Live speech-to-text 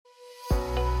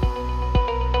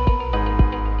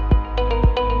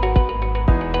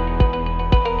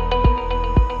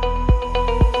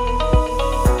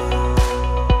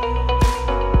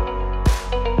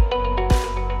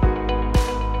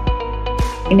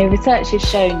Research has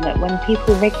shown that when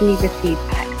people regularly receive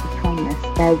acts of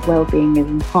kindness, their well-being is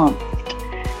enhanced.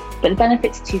 But the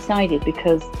benefits are two-sided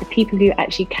because the people who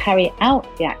actually carry out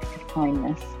the acts of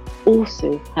kindness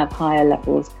also have higher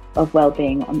levels of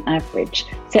well-being on average.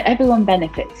 So everyone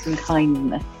benefits from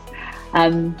kindness.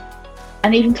 And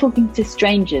even talking to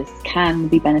strangers can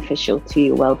be beneficial to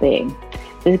your well-being.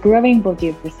 There's a growing body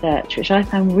of research, which I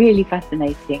found really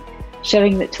fascinating,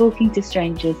 showing that talking to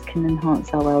strangers can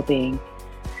enhance our well-being.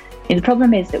 And the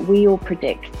problem is that we all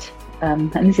predict,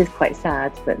 and this is quite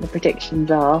sad, but the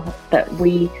predictions are that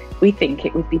we think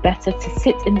it would be better to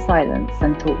sit in silence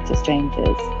than talk to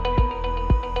strangers.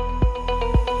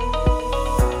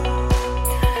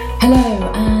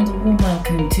 Hello and a warm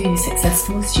welcome to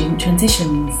Successful Student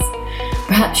Transitions.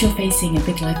 Perhaps you're facing a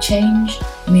big life change,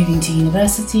 moving to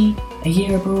university, a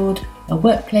year abroad, a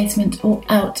work placement, or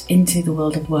out into the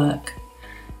world of work.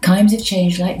 Times of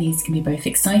change like these can be both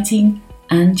exciting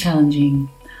and challenging.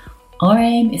 Our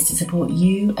aim is to support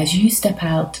you as you step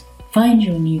out, find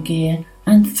your new gear,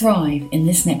 and thrive in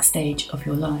this next stage of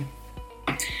your life.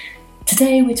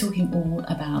 Today we're talking all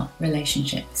about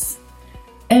relationships.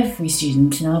 Every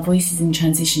student in our Voices in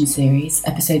Transition series,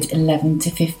 episodes 11 to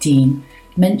 15,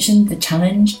 mentioned the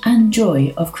challenge and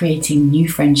joy of creating new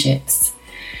friendships.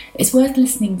 It's worth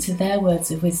listening to their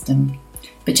words of wisdom,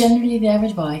 but generally their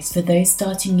advice for those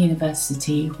starting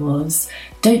university was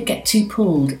don't get too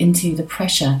pulled into the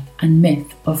pressure and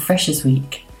myth of Freshers'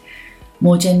 Week.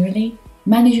 More generally,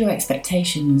 manage your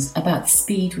expectations about the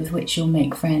speed with which you'll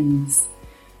make friends.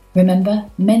 Remember,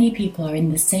 many people are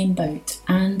in the same boat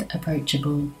and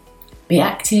approachable. Be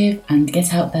active and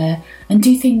get out there and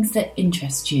do things that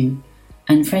interest you,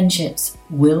 and friendships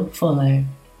will follow.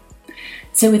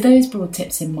 So with those broad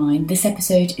tips in mind, this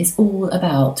episode is all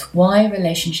about why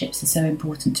relationships are so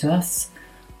important to us,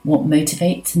 what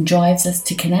motivates and drives us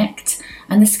to connect,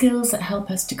 and the skills that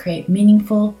help us to create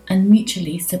meaningful and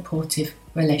mutually supportive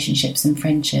relationships and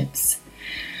friendships.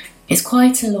 It's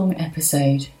quite a long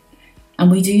episode,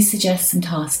 and we do suggest some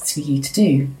tasks for you to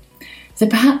do. So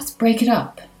perhaps break it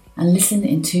up and listen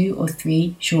in 2 or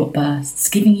 3 short bursts,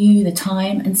 giving you the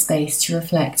time and space to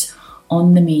reflect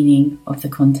on the meaning of the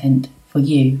content for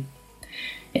you.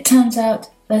 It turns out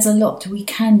there's a lot we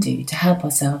can do to help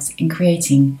ourselves in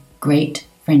creating great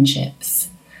friendships.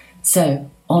 So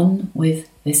on with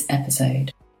this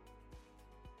episode.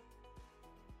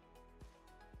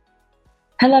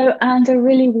 Hello and a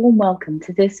really warm welcome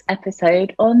to this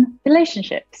episode on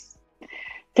relationships.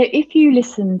 So if you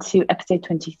listen to episode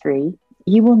 23,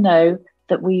 you will know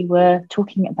that we were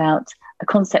talking about a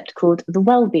concept called the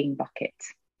well-being bucket.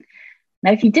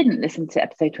 Now, if you didn't listen to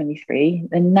episode 23,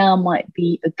 then now might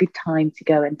be a good time to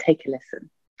go and take a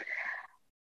listen.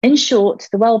 In short,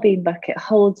 the well-being bucket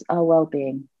holds our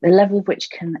well-being, the level of which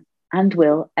can and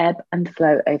will ebb and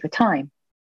flow over time.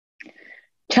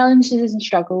 Challenges and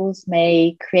struggles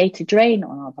may create a drain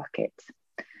on our bucket,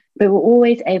 but we're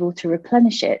always able to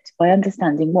replenish it by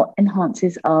understanding what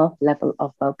enhances our level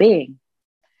of well-being.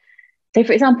 So,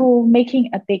 for example, making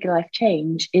a big life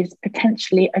change is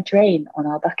potentially a drain on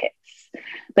our buckets.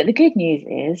 But the good news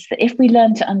is that if we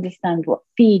learn to understand what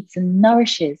feeds and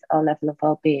nourishes our level of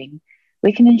well-being,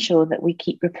 we can ensure that we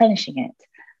keep replenishing it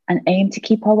and aim to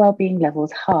keep our well-being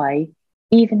levels high,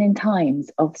 even in times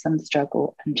of some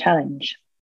struggle and challenge.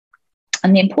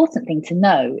 And the important thing to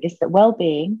know is that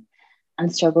well-being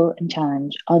and struggle and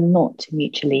challenge are not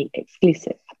mutually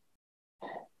exclusive.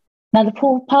 Now,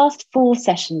 the past 4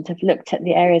 sessions have looked at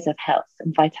the areas of health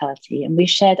and vitality, and we've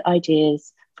shared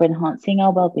ideas for enhancing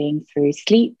our well-being through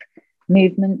sleep,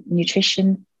 movement,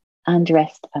 nutrition, and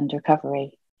rest and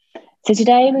recovery. So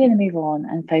today we're going to move on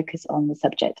and focus on the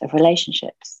subject of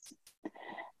relationships.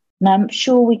 Now, I'm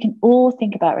sure we can all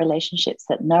think about relationships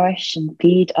that nourish and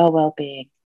feed our well-being,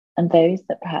 and those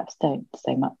that perhaps don't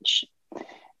so much.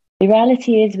 The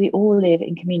reality is we all live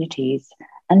in communities,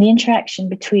 and the interaction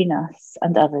between us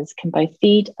and others can both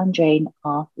feed and drain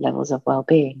our levels of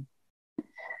well-being.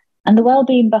 And the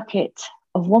well-being bucket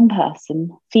of one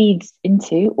person feeds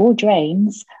into or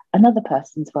drains another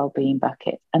person's well-being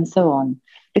bucket, and so on,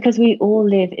 because we all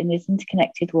live in this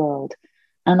interconnected world,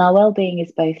 and our well-being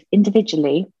is both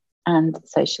individually and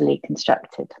socially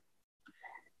constructed.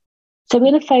 So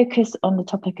we're going to focus on the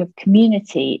topic of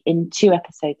community in 2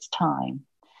 episodes' time.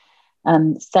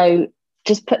 So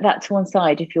just put that to one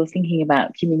side if you're thinking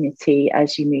about community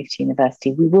as you move to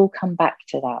university. We will come back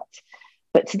to that.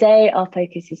 But today our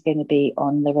focus is going to be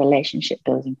on the relationship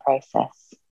building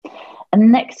process.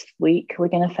 And next week, we're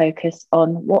going to focus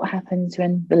on what happens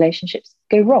when relationships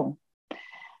go wrong,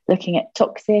 looking at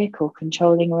toxic or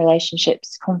controlling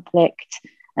relationships, conflict,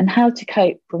 and how to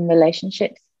cope when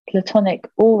relationships, platonic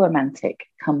or romantic,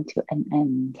 come to an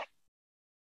end.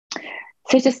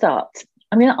 So to start,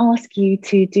 I'm going to ask you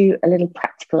to do a little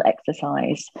practical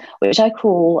exercise, which I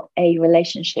call a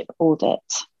relationship audit.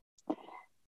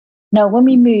 Now, when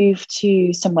we move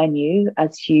to somewhere new,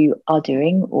 as you are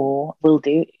doing or will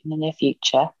do in the near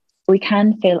future, we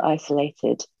can feel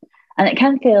isolated. And it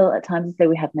can feel at times as though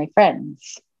we have no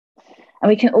friends. And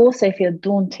we can also feel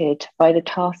daunted by the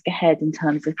task ahead in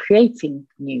terms of creating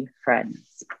new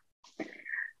friends.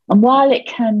 And while it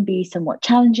can be somewhat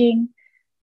challenging,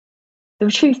 the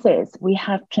truth is we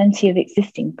have plenty of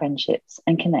existing friendships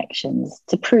and connections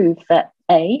to prove that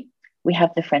A, we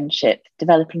have the friendship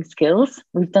developing skills.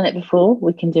 We've done it before,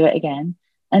 we can do it again.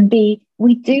 And B,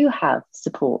 we do have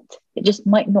support. It just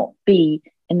might not be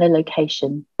in the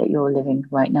location that you're living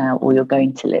right now or you're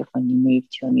going to live when you move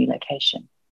to your new location.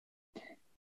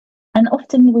 And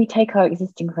often we take our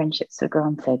existing friendships for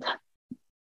granted.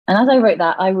 And as I wrote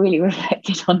that, I really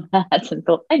reflected on that and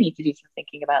thought, I need to do some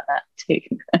thinking about that too.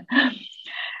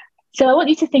 So I want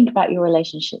you to think about your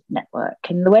relationship network.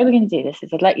 And the way we're going to do this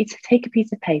is I'd like you to take a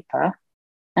piece of paper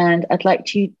and I'd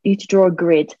like you to draw a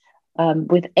grid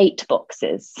with 8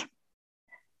 boxes.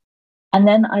 And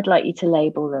then I'd like you to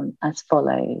label them as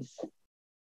follows.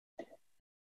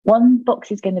 1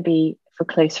 box is going to be for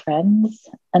close friends,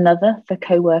 another for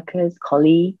co-workers,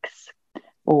 colleagues,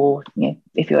 or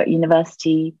if you're at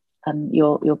university,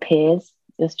 your peers,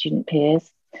 your student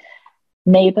peers,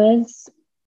 neighbours,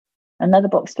 another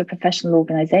box for professional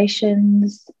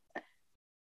organisations,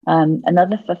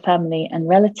 another for family and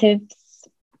relatives,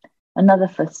 another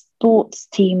for sports,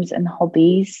 teams and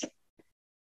hobbies,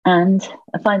 and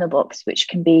a final box which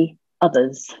can be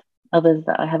others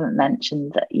that I haven't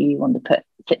mentioned that you want to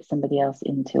fit somebody else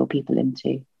into or people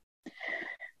into.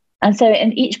 And so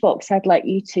in each box, I'd like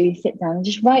you to sit down and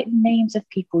just write the names of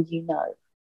people you know.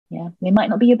 Yeah, they might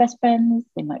not be your best friends.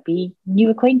 They might be new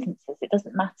acquaintances. It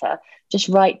doesn't matter. Just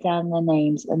write down their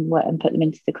names and put them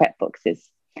into the correct boxes.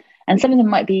 And some of them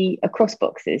might be across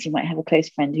boxes. You might have a close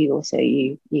friend who also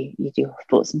you do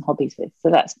sports and hobbies with. So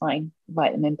that's fine.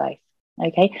 Write them in both.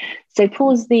 Okay. So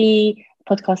pause the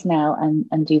podcast now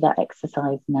and do that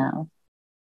exercise now.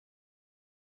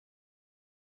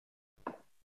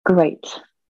 Great.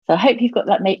 So I hope you've got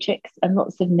that matrix and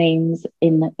lots of names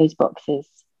in those boxes.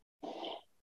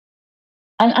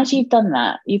 And as you've done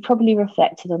that, you've probably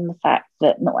reflected on the fact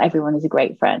that not everyone is a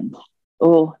great friend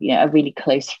or a really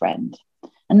close friend.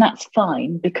 And that's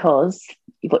fine, because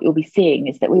what you'll be seeing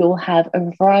is that we all have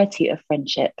a variety of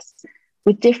friendships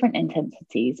with different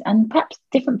intensities and perhaps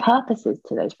different purposes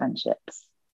to those friendships.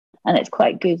 And it's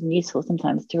quite good and useful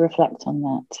sometimes to reflect on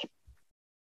that.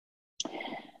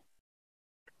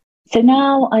 So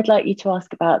now I'd like you to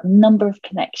ask about the number of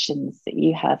connections that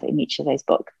you have in each of those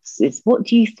boxes. What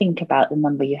do you think about the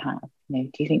number you have? Do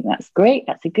you think that's great?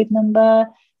 That's a good number?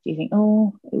 Do you think,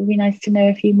 oh, it would be nice to know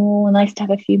a few more, nice to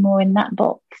have a few more in that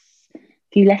box, a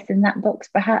few less in that box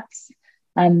perhaps?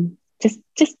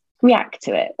 Just react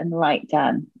to it and write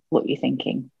down what you're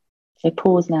thinking. So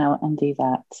pause now and do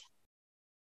that.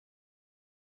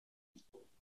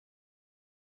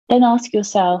 Then ask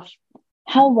yourself,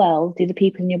 how well do the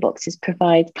people in your boxes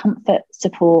provide comfort,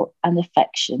 support, and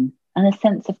affection, and a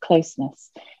sense of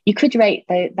closeness? You could rate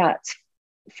that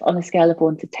on a scale of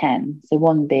 1 to 10. So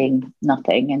 1 being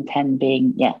nothing and 10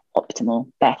 being, optimal,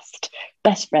 best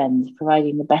friends,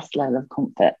 providing the best level of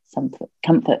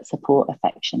comfort, support,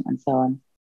 affection, and so on.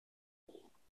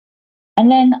 And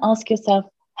then ask yourself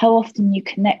how often you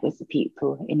connect with the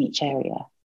people in each area.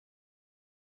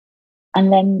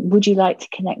 And then would you like to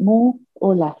connect more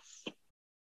or less?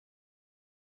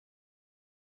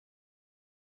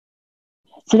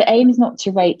 So the aim is not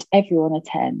to rate everyone a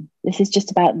 10. This is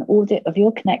just about an audit of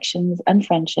your connections and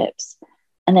friendships,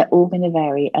 and they're all going to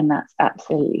vary, and that's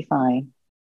absolutely fine.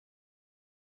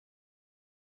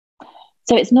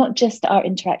 So it's not just our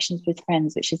interactions with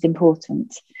friends, which is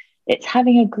important. It's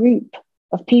having a group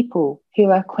of people who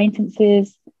are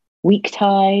acquaintances, weak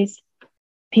ties,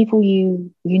 people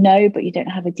you know but you don't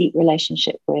have a deep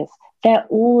relationship with. They're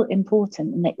all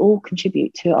important and they all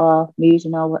contribute to our mood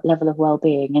and our level of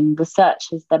well-being. And research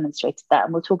has demonstrated that.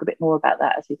 And we'll talk a bit more about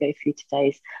that as we go through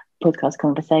today's podcast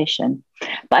conversation.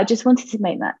 But I just wanted to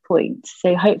make that point.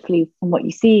 So hopefully from what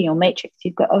you see in your matrix,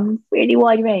 you've got a really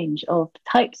wide range of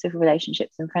types of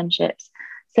relationships and friendships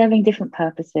serving different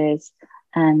purposes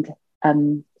and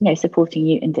supporting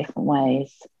you in different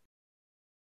ways.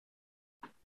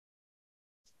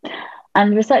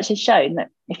 And research has shown that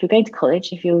if you're going to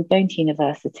college, if you're going to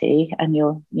university and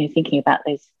you're thinking about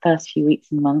those first few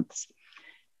weeks and months,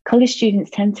 College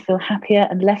students tend to feel happier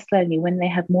and less lonely when they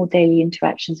have more daily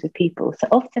interactions with people. So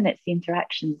often it's the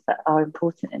interactions that are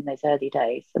important in those early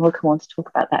days. And we'll come on to talk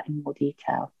about that in more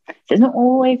detail. So it's not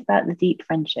always about the deep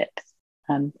friendships.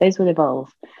 Those will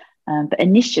evolve. But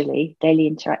initially, daily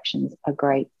interactions are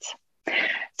great.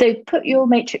 So put your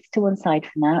matrix to one side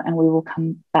for now, and we will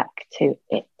come back to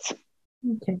it.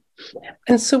 Okay.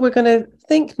 And so we're going to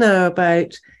think now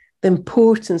about the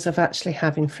importance of actually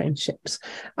having friendships.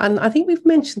 And I think we've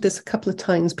mentioned this a couple of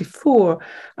times before,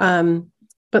 but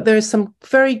there is some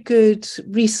very good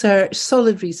research,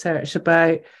 solid research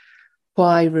about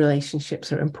why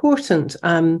relationships are important.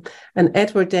 And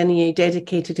Edward Denier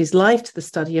dedicated his life to the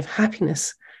study of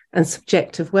happiness and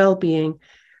subjective well-being.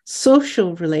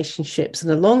 Social relationships in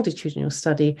a longitudinal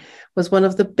study was one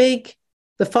of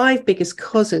the 5 biggest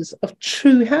causes of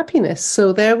true happiness.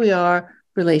 So there we are,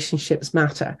 relationships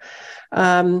matter.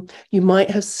 You might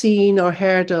have seen or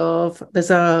heard of, there's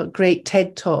a great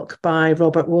TED talk by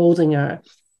Robert Waldinger,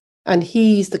 and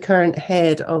he's the current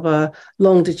head of a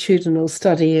longitudinal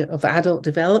study of adult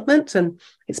development, and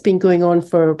it's been going on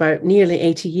for about nearly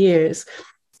 80 years.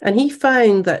 And he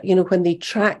found that, when they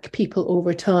track people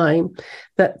over time,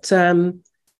 that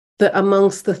that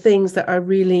amongst the things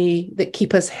that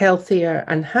keep us healthier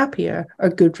and happier are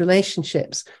good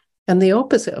relationships. And the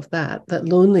opposite of that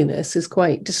loneliness is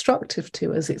quite destructive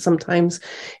to us. It sometimes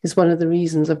is one of the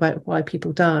reasons about why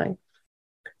people die.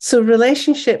 So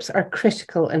relationships are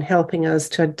critical in helping us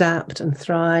to adapt and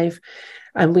thrive.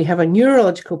 And we have a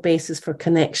neurological basis for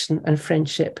connection and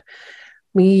friendship.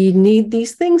 We need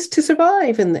these things to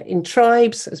survive in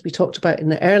tribes, as we talked about in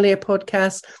the earlier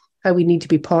podcast, how we need to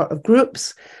be part of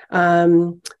groups.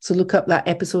 So look up that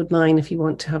episode 9 if you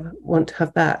want to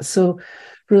have that. So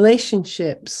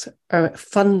relationships are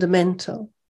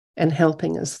fundamental in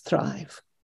helping us thrive.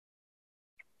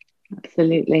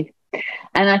 Absolutely.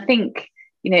 And I think,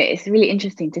 it's really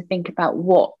interesting to think about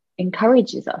what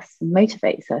encourages us and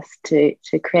motivates us to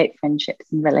create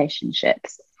friendships and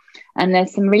relationships. And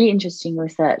there's some really interesting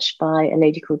research by a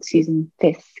lady called Susan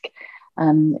Fiske,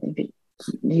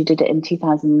 who did it in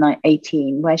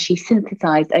 2018, where she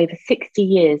synthesized over 60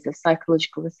 years of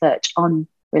psychological research on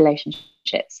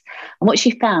relationships. And what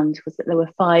she found was that there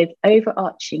were 5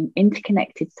 overarching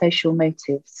interconnected social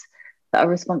motives that are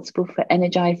responsible for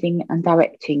energizing and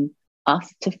directing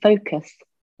us to focus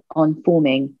on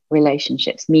forming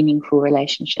relationships, meaningful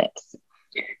relationships.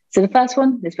 So the first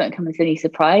one, this won't come as any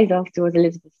surprise after what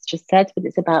Elizabeth just said, but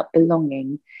it's about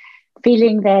belonging,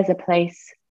 feeling there's a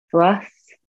place for us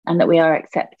and that we are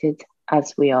accepted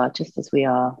as we are, just as we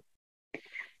are.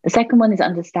 The second one is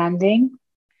understanding.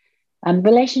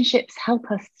 Relationships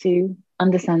help us to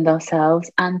understand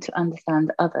ourselves and to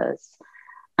understand others.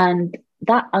 And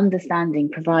that understanding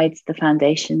provides the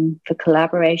foundation for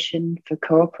collaboration, for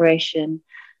cooperation,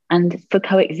 and for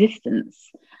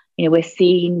coexistence. We're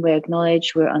seen, we're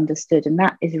acknowledged, we're understood, and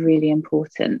that is really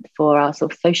important for our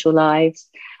sort of social lives.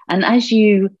 And as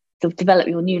you sort of develop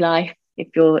your new life, if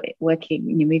you're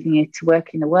moving to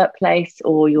work in the workplace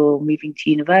or you're moving to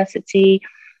university,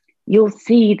 you'll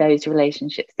see those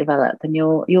relationships develop, and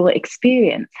you'll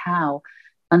experience how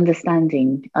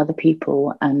understanding other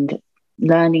people and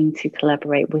learning to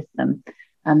collaborate with them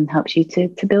helps you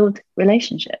to build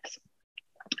relationships.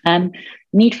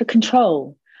 Need for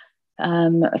control.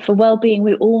 For well-being,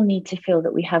 we all need to feel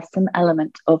that we have some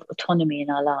element of autonomy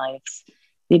in our lives,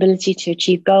 the ability to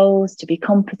achieve goals, to be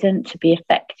competent, to be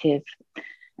effective.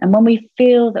 And when we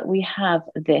feel that we have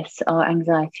this, our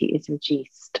anxiety is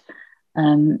reduced.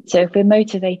 So if we're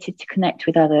motivated to connect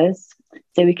with others,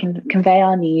 so we can convey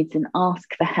our needs and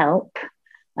ask for help,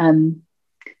 and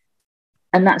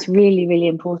that's really, really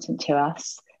important to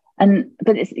us.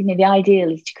 But it's, the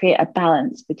ideal is to create a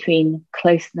balance between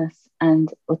closeness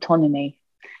and autonomy.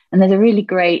 And there's a really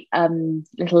great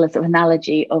little sort of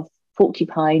analogy of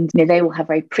porcupines. They will have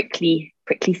very prickly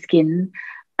skin,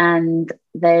 and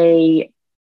if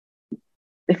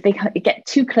they get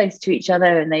too close to each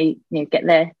other and they get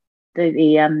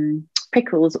the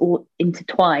prickles all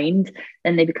intertwined,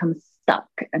 then they become stuck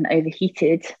and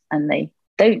overheated and they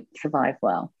don't survive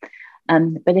well.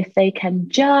 But if they can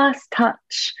just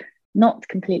touch, not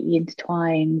completely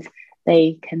intertwined,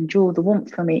 they can draw the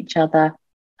warmth from each other,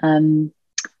 and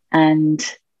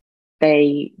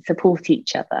they support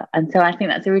each other. And so I think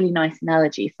that's a really nice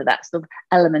analogy for that sort of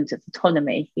element of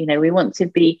autonomy. We want to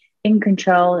be in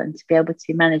control and to be able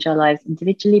to manage our lives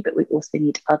individually, but we also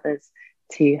need others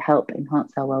to help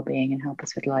enhance our well-being and help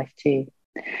us with life too.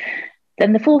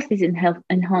 Then the fourth is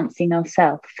enhancing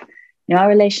ourselves. Our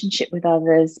relationship with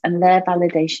others and their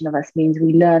validation of us means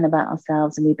we learn about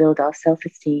ourselves and we build our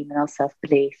self-esteem and our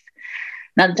self-belief.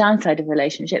 Now, the downside of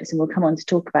relationships, and we'll come on to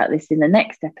talk about this in the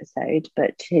next episode,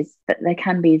 but is that there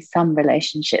can be some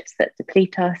relationships that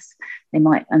deplete us, they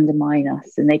might undermine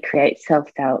us, and they create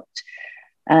self-doubt.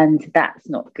 And that's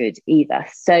not good either.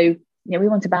 So, we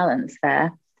want a balance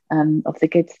there of the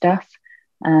good stuff,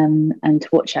 and to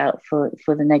watch out for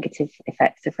the negative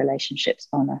effects of relationships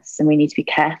on us. And we need to be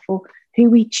careful who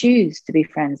we choose to be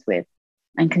friends with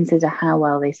and consider how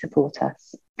well they support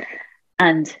us.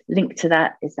 And linked to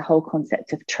that is the whole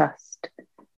concept of trust.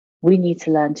 We need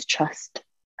to learn to trust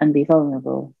and be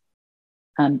vulnerable,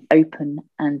 open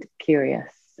and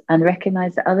curious, and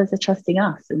recognize that others are trusting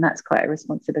us. And that's quite a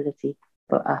responsibility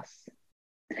for us.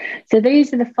 So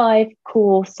these are the 5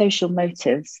 core social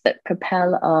motives that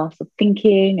propel our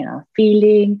thinking and our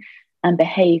feeling and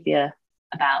behavior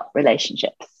about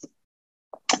relationships.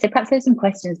 So perhaps there's some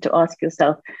questions to ask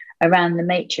yourself around the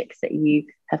matrix that you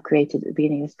have created at the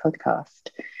beginning of this podcast.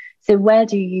 So where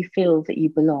do you feel that you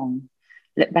belong?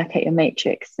 Look back at your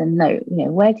matrix and note,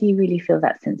 where do you really feel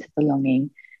that sense of belonging?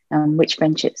 Which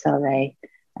friendships are they?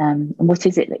 And what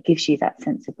is it that gives you that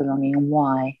sense of belonging, and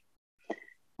why?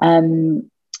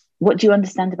 What do you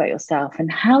understand about yourself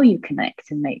and how you connect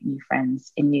and make new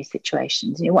friends in new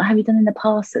situations? What have you done in the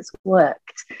past that's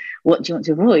worked? What do you want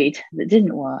to avoid that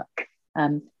didn't work?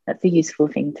 That's a useful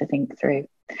thing to think through.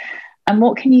 And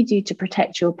what can you do to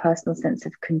protect your personal sense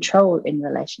of control in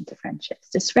relation to friendships?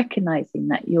 Just recognizing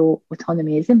that your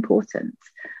autonomy is important.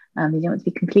 You don't want to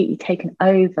be completely taken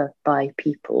over by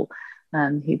people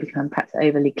who become perhaps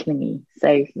overly clingy.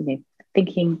 So,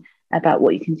 thinking about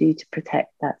what you can do to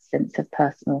protect that sense of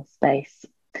personal space.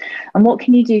 And what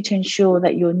can you do to ensure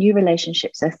that your new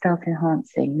relationships are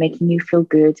self-enhancing, making you feel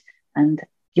good and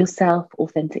yourself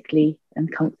authentically and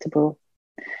comfortable?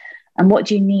 And what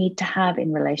do you need to have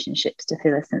in relationships to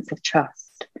feel a sense of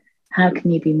trust? How can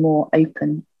you be more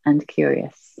open and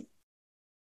curious?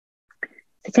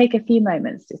 So take a few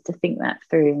moments just to think that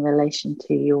through in relation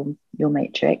to your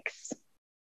matrix.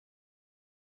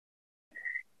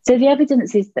 So the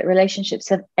evidence is that relationships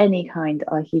of any kind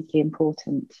are hugely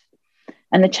important.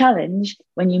 And the challenge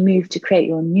when you move to create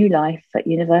your new life at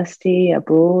university,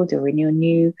 abroad, or in your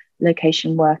new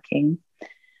location working,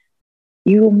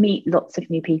 you will meet lots of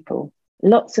new people,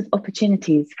 lots of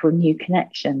opportunities for new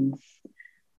connections.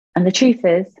 And the truth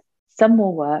is, some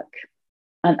will work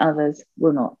and others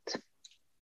will not.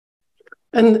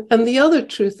 And the other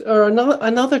truth, or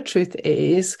another truth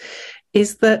is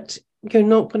that you're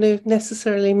not going to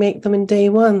necessarily make them in day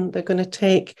one. They're going to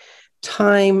take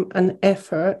time and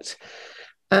effort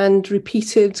and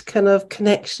repeated kind of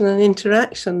connection and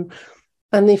interaction.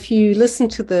 And if you listen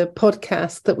to the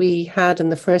podcast that we had in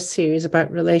the first series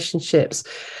about relationships,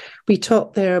 we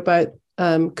talked there about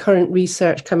current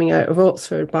research coming out of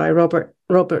Oxford by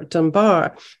Robert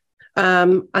Dunbar.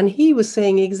 And he was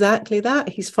saying exactly that.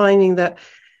 He's finding that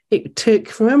it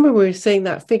took, remember we were saying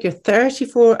that figure,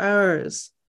 34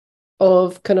 hours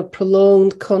of kind of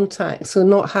prolonged contact. So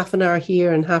not half an hour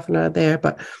here and half an hour there,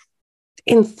 but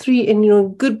in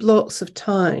good blocks of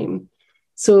time.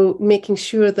 So making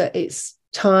sure that it's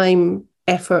time,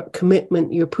 effort,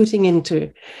 commitment you're putting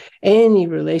into any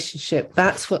relationship,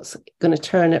 that's what's going to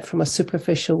turn it from a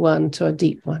superficial one to a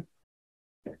deep one.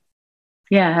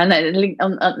 Yeah, and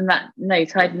on that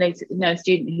note, I'd noticed a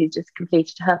student who just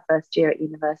completed her first year at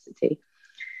university,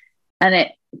 and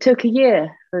it took a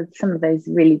year for some of those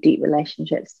really deep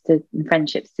relationships and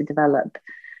friendships to develop.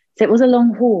 So it was a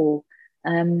long haul,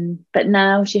 but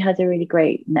now she has a really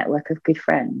great network of good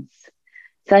friends.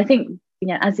 So I think,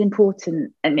 as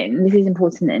important, and this is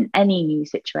important in any new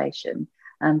situation,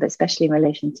 but especially in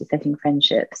relation to setting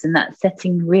friendships, and that's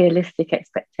setting realistic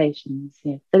expectations.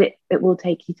 That it will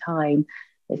take you time.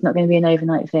 It's not going to be an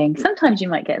overnight thing. Sometimes you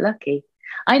might get lucky.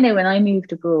 I know when I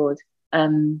moved abroad,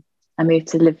 I moved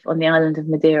to live on the island of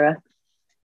Madeira,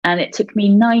 and it took me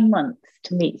 9 months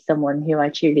to meet someone who I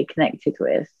truly connected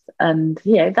with. And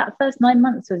that first 9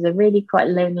 months was a really quite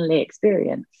lonely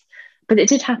experience, but it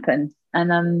did happen.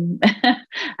 And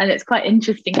and it's quite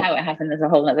interesting how it happened. There's a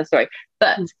whole other story,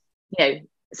 but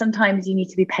sometimes you need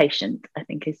to be patient, I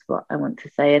think is what I want to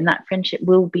say. And that friendship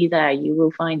will be there. You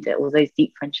will find it, or those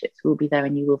deep friendships will be there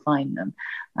and you will find them.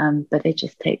 But they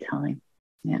just take time.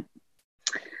 Yeah.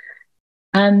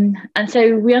 And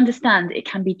so we understand it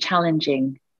can be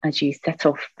challenging as you set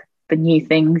off for new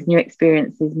things, new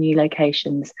experiences, new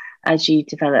locations, as you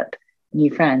develop new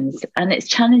friends. And it's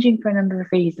challenging for a number of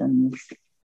reasons.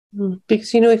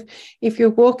 Because, if you're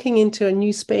walking into a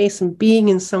new space and being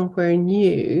in somewhere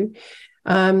new,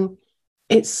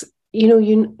 it's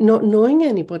you not knowing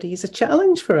anybody is a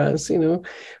challenge for us.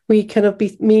 We kind of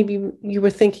maybe you were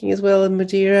thinking as well in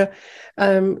Madeira,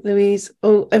 Louise,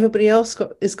 oh, everybody else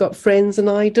has got friends and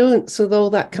I don't. So all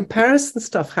that comparison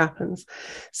stuff happens.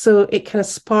 So it kind of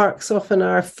sparks often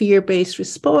our fear-based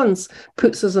response,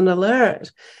 puts us on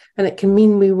alert, and it can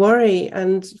mean we worry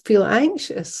and feel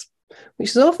anxious, which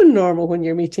is often normal when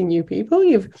you're meeting new people.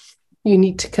 You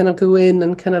need to kind of go in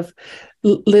and kind of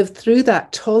live through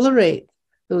that, tolerate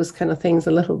those kind of things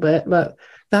a little bit, but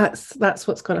that's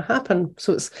what's going to happen.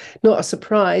 So it's not a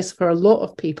surprise for a lot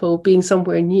of people. Being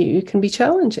somewhere new can be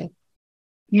challenging.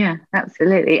 Yeah,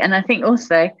 absolutely. And I think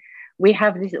also we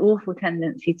have this awful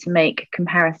tendency to make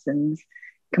comparisonitis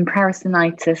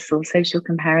or social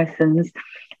comparisons,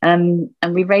 and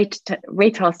we rate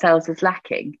ourselves as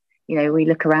lacking. We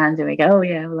look around and we go, oh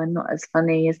yeah, well, I'm not as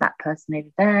funny as that person over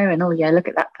there, and oh yeah, look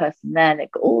at that person there, they've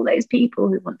got all those people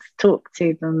who want to talk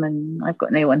to them, and I've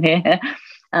got no one here.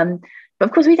 But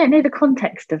of course we don't know the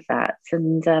context of that,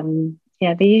 and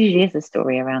there usually is a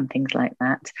story around things like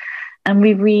that, and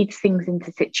we read things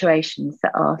into situations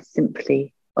that are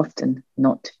simply often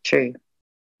not true.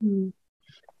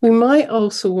 We might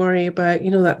also worry about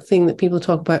that thing that people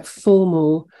talk about,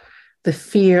 FOMO, the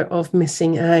fear of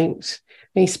missing out.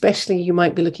 Especially you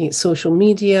might be looking at social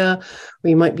media, or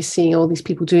you might be seeing all these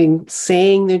people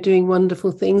saying they're doing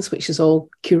wonderful things, which is all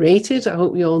curated. I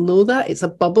hope we all know that. It's a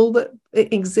bubble that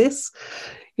exists.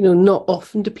 Not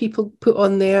often do people put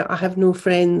on there, I have no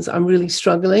friends, I'm really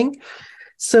struggling.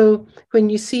 So when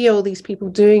you see all these people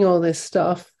doing all this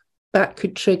stuff, that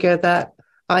could trigger that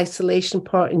isolation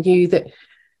part in you that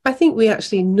I think we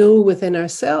actually know within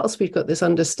ourselves. We've got this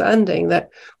understanding that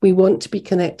we want to be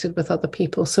connected with other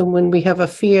people. So when we have a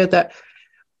fear that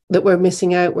we're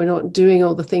missing out, we're not doing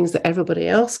all the things that everybody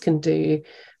else can do,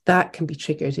 that can be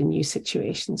triggered in new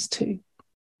situations too.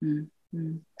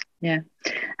 Mm-hmm. Yeah.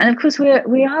 And of course,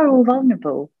 we are all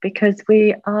vulnerable because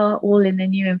we are all in a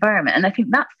new environment. And I think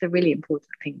that's the really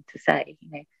important thing to say.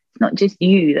 It's not just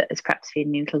you that is perhaps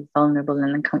feeling a little vulnerable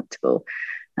and uncomfortable.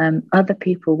 Other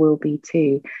people will be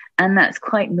too. And that's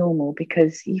quite normal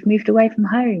because you've moved away from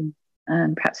home,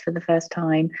 perhaps for the first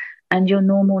time, and your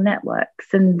normal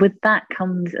networks. And with that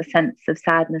comes a sense of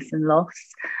sadness and loss.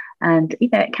 And,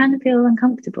 it can feel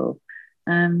uncomfortable.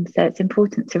 So it's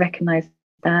important to recognise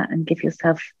that and give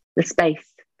yourself the space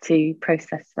to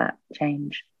process that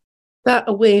change. That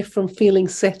away from feeling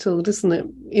settled, isn't it?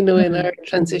 In our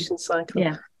transition cycle.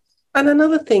 Yeah. And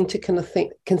another thing to kind of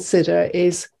consider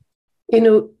is,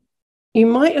 you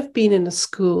might have been in a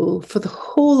school for the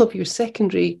whole of your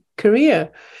secondary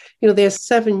career. There's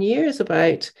 7 years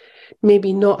about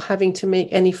maybe not having to make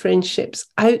any friendships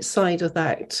outside of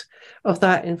that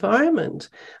environment.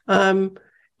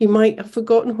 You might have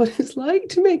forgotten what it's like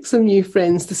to make some new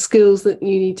friends, the skills that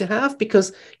you need to have,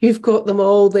 because you've got them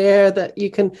all there that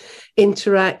you can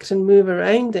interact and move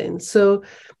around in. So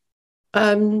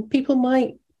people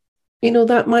might,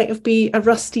 that might have been a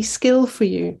rusty skill for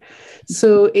you.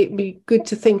 So it'd be good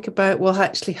to think about, well,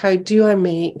 actually, how do I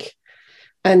make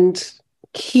and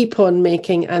keep on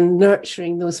making and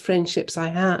nurturing those friendships I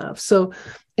have? So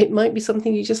it might be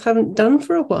something you just haven't done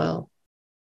for a while.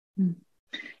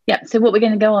 Yeah. So what we're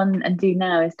going to go on and do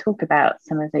now is talk about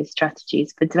some of those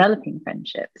strategies for developing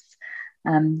friendships.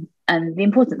 And the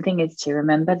important thing is to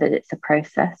remember that it's a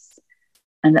process,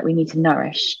 and that we need to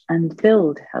nourish and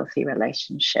build healthy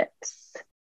relationships.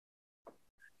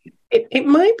 It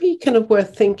might be kind of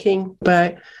worth thinking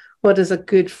about, what does a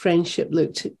good friendship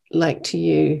look like to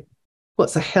you?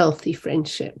 What's a healthy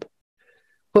friendship?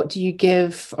 What do you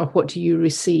give or what do you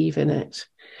receive in it?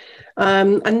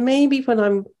 And maybe when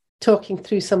I'm talking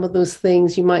through some of those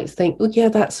things, you might think, oh yeah,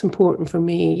 that's important for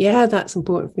me. Yeah, that's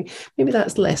important for me. Maybe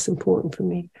that's less important for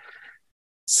me.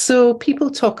 So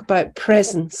people talk about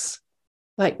presence,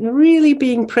 like really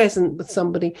being present with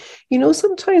somebody.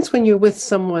 Sometimes when you're with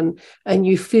someone and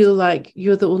you feel like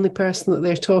you're the only person that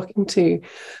they're talking to,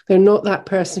 they're not that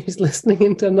person who's listening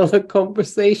into another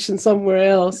conversation somewhere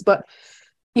else. But,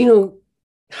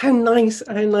 how nice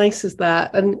is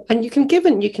that? And you can give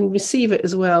it and you can receive it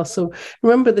as well. So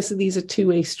remember, these are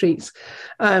two-way streets,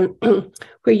 where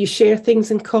you share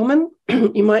things in common.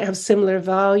 You might have similar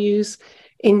values,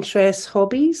 interests,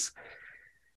 hobbies.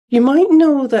 You might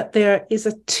know that there is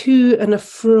a to and a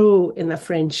fro in a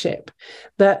friendship,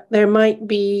 that there might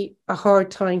be a hard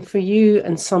time for you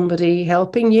and somebody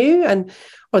helping you,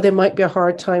 or there might be a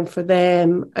hard time for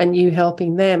them and you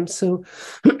helping them. So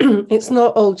it's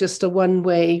not all just a one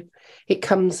way.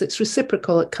 It's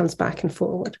reciprocal, it comes back and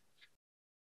forward.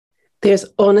 There's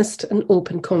honest and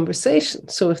open conversation.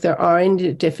 So if there are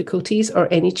any difficulties or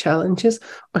any challenges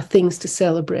or things to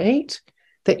celebrate,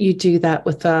 that you do that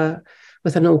with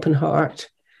an open heart.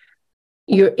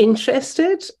 You're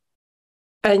interested,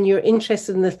 and you're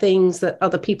interested in the things that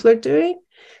other people are doing,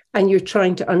 and you're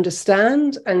trying to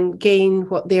understand and gain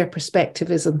what their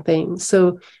perspective is on things.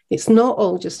 So it's not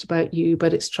all just about you,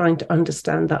 but it's trying to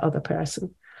understand that other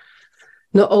person.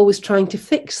 Not always trying to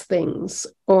fix things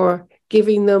or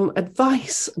giving them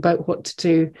advice about what to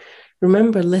do.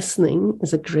 Remember, listening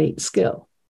is a great skill.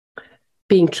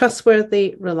 Being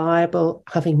trustworthy, reliable,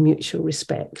 having mutual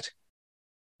respect.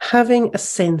 Having a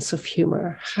sense of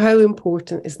humor. How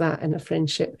important is that in a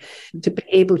friendship? To be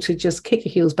able to just kick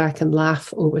your heels back and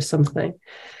laugh over something.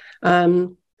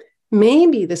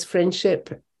 Maybe this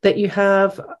friendship that you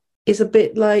have is a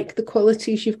bit like the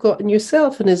qualities you've got in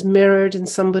yourself and is mirrored in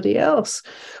somebody else.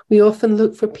 We often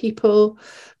look for people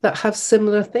that have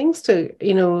similar things to,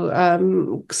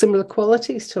 similar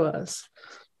qualities to us.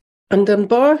 And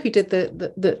Dunbar, who did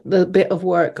the bit of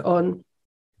work on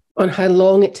how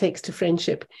long it takes to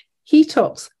friendship, he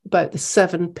talks about the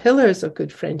 7 pillars of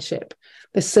good friendship.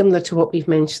 They're similar to what we've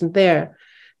mentioned there.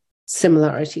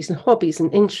 Similarities in hobbies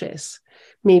and interests,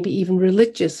 maybe even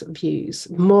religious views,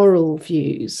 moral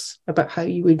views about how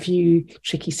you would view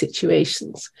tricky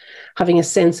situations, having a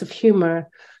sense of humor,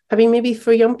 having maybe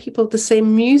for young people the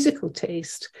same musical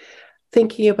taste,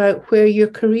 thinking about where your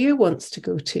career wants to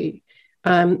go to,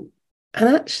 and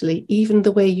actually even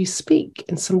the way you speak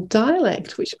in some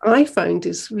dialect, which I found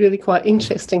is really quite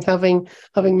interesting, having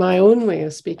my own way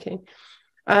of speaking.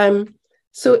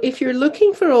 So if you're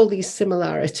looking for all these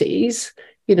similarities,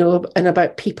 and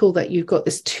about people that you've got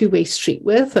this two-way street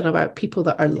with, and about people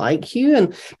that are like you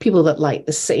and people that like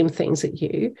the same things that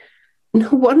you, no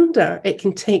wonder it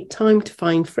can take time to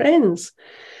find friends.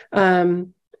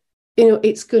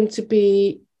 It's going to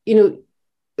be,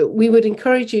 we would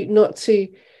encourage you not to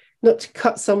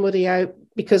cut somebody out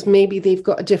because maybe they've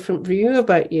got a different view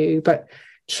about you, but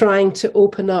trying to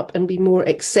open up and be more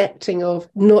accepting of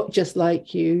not just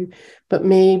like you, but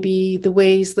maybe the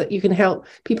ways that you can help.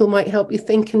 People might help you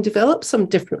think and develop some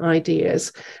different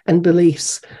ideas and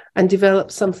beliefs and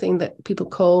develop something that people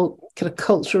call kind of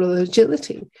cultural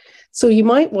agility. So you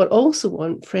might also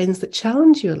want friends that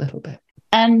challenge you a little bit.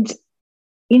 And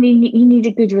you need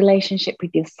a good relationship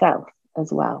with yourself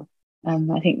as well.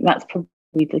 I think that's probably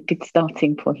the good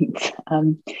starting point.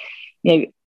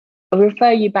 I'll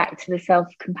refer you back to the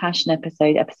self-compassion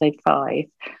episode 5,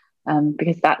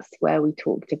 because that's where we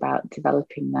talked about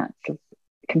developing that sort of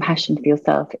compassion for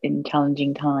yourself in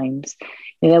challenging times.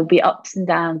 There'll be ups and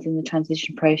downs in the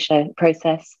transition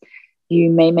process. You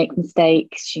may make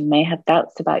mistakes. You may have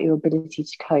doubts about your ability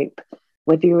to cope,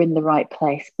 whether you're in the right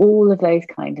place. All of those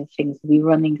kind of things will be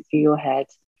running through your head.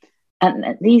 And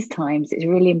at these times, it's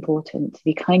really important to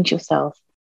be kind to yourself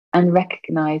and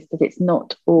recognize that it's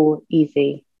not all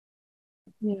easy.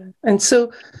 Yeah. And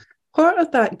so part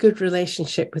of that good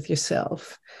relationship with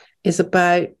yourself is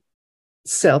about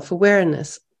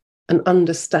self-awareness and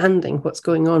understanding what's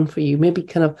going on for you, maybe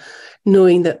kind of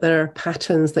knowing that there are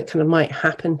patterns that kind of might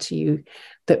happen to you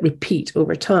that repeat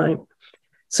over time.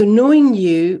 So knowing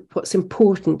you, what's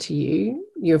important to you,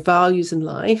 your values in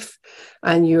life,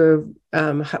 and your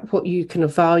what you kind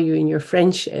of value in your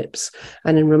friendships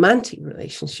and in romantic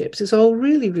relationships is all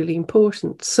really, really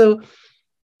important. So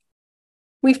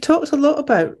we've talked a lot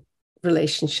about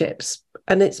relationships,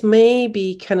 and it's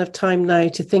maybe kind of time now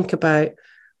to think about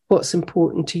what's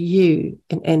important to you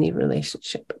in any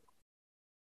relationship.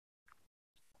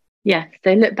 Yeah,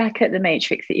 so look back at the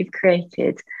matrix that you've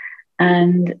created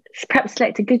and perhaps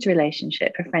select a good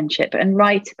relationship, a friendship, and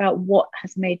write about what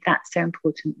has made that so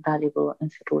important, valuable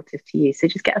and supportive to you. So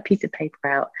just get a piece of paper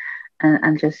out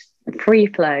and just free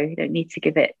flow. You don't need to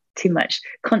give it too much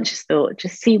conscious thought.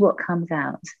 Just see what comes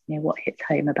out, what hits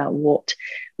home about what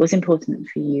was important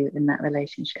for you in that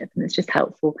relationship. And it's just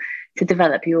helpful to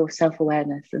develop your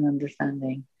self-awareness and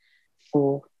understanding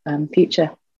for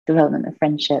future development of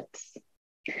friendships.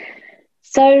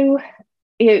 So,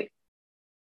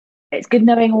 it's good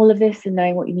knowing all of this and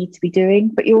knowing what you need to be doing,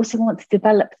 but you also want to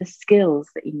develop the skills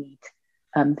that you need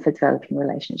for developing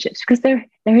relationships, because there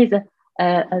is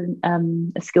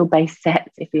a skill-based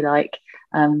set, if you like.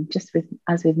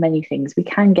 As with many things, we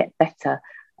can get better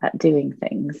at doing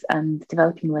things, and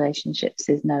developing relationships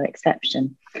is no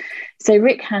exception. So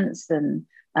Rick Hanson,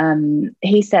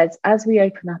 he says, as we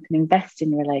open up and invest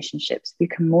in relationships, we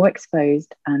become more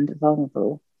exposed and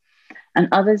vulnerable, and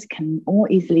others can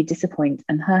more easily disappoint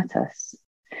and hurt us.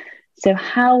 So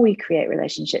how we create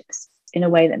relationships in a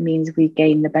way that means we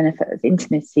gain the benefit of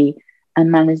intimacy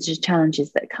and manage the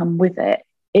challenges that come with it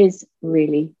is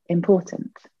really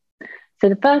important. So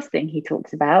the first thing he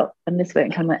talks about, and this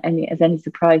won't come as any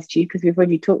surprise to you because we've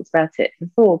already talked about it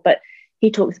before, but he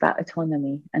talks about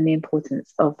autonomy and the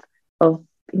importance of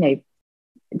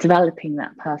developing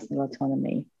that personal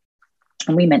autonomy.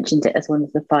 And we mentioned it as one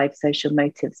of the 5 social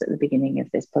motives at the beginning of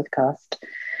this podcast.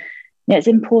 It's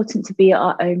important to be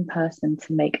our own person,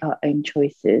 to make our own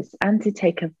choices, and to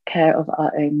take care of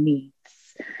our own needs.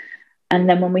 And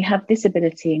then when we have this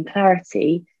ability and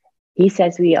clarity, he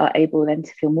says we are able then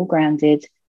to feel more grounded,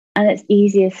 and it's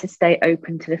easier to stay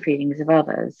open to the feelings of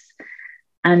others.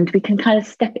 And we can kind of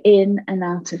step in and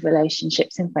out of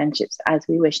relationships and friendships as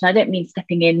we wish. And I don't mean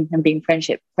stepping in and being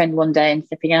friend one day and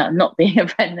stepping out and not being a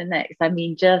friend the next. I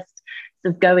mean just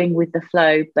sort of going with the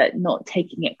flow, but not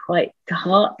taking it quite to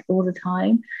heart all the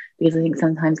time, because I think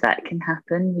sometimes that can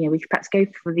happen. We could perhaps go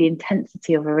for the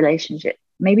intensity of a relationship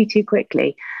maybe too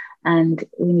quickly, and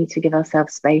we need to give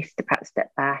ourselves space to perhaps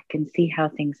step back and see how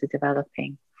things are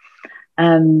developing.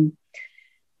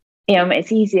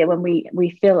 It's easier when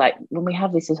we feel like, when we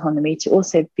have this autonomy, to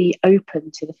also be open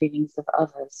to the feelings of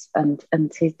others and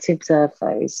to observe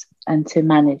those and to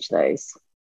manage those.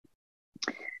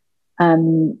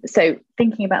 So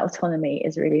thinking about autonomy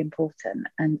is really important,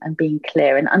 and being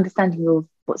clear and understanding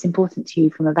what's important to you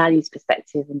from a values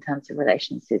perspective in terms of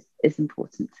relations is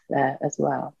important there as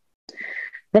well.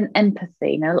 Then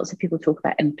empathy. Now, lots of people talk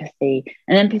about empathy,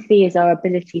 and empathy is our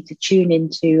ability to tune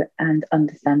into and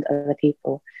understand other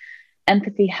people.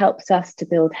 Empathy helps us to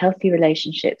build healthy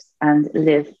relationships and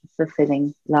live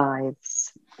fulfilling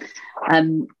lives.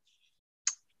 When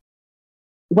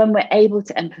we're able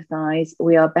to empathise,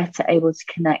 we are better able to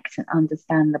connect and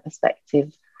understand the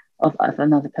perspective of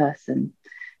another person.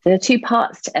 So there are 2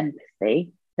 parts to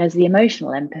empathy. There's the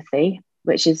emotional empathy,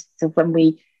 which is when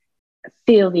we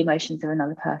feel the emotions of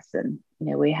another person.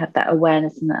 We have that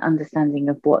awareness and that understanding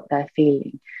of what they're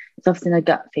feeling. It's often a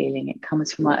gut feeling. It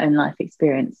comes from our own life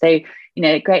experience. So,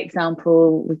 a great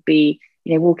example would be,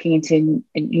 walking into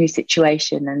a new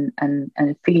situation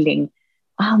and feeling,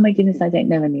 oh my goodness, I don't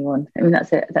know anyone. I mean,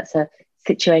 that's a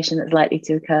situation that's likely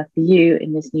to occur for you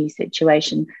in this new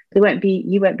situation. You won't be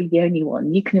the only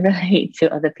one. You can relate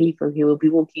to other people who will be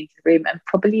walking into the room and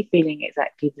probably feeling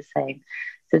exactly the same.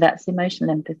 So that's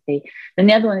emotional empathy. Then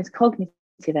the other one is cognitive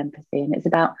empathy, and it's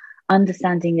about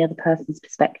understanding the other person's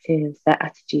perspectives, their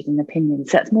attitudes and opinions.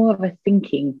 So that's more of a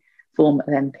thinking form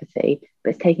of empathy, but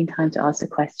it's taking time to ask the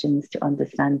questions, to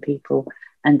understand people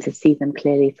and to see them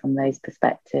clearly from those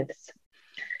perspectives.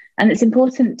 And it's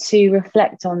important to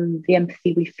reflect on the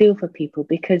empathy we feel for people,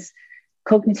 because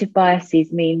cognitive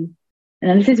biases mean,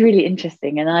 and this is really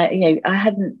interesting, and I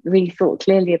hadn't really thought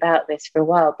clearly about this for a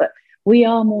while, but we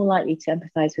are more likely to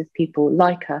empathise with people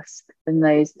like us than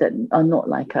those that are not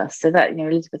like us. So that,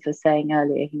 Elizabeth was saying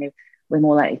earlier, we're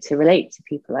more likely to relate to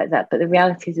people like that. But the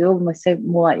reality is we're almost so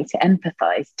more likely to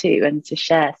empathise too, and to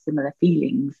share similar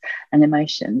feelings and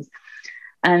emotions.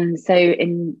 And so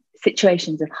in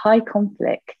situations of high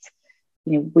conflict,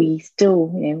 we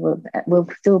still, we'll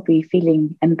still be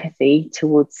feeling empathy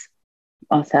towards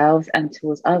ourselves and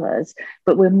towards others,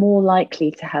 but we're more likely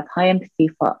to have high empathy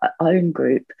for our own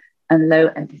group and low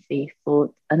empathy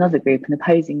for another group, an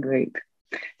opposing group.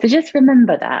 So just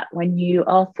remember that when you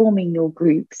are forming your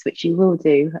groups, which you will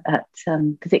do at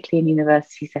particularly in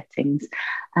university settings,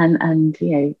 and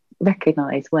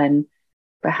recognise when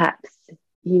perhaps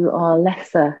you are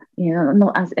lesser,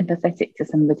 not as empathetic to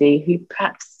somebody who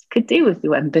perhaps could do with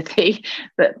your empathy,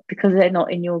 but because they're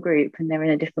not in your group and they're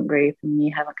in a different group and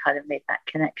you haven't kind of made that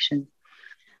connection.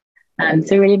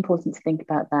 So really important to think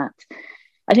about that.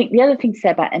 I think the other thing to say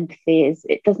about empathy is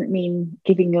it doesn't mean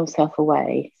giving yourself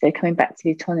away. So coming back to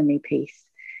the autonomy piece,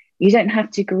 you don't have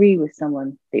to agree with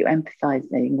someone that you're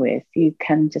empathizing with. You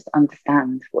can just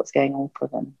understand what's going on for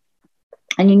them.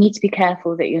 And you need to be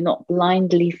careful that you're not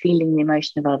blindly feeling the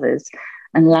emotion of others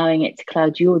and allowing it to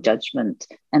cloud your judgment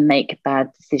and make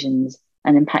bad decisions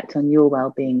and impact on your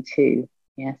well-being too.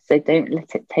 Yeah, so don't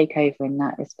let it take over in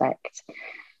that respect.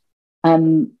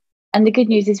 And the good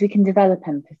news is we can develop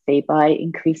empathy by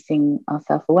increasing our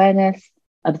self-awareness,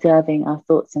 observing our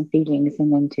thoughts and feelings,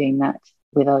 and then doing that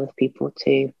with other people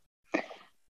too.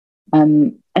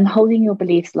 And holding your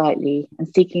beliefs lightly and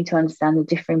seeking to understand the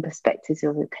differing perspectives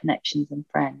of your connections and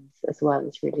friends as well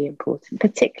is really important,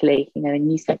 particularly, in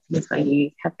new settings where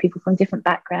you have people from different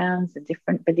backgrounds and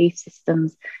different belief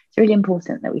systems. It's really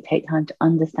important that we take time to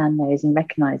understand those and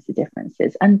recognise the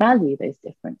differences and value those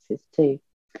differences too.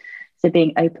 So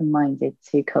being open-minded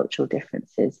to cultural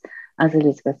differences, as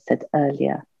Elizabeth said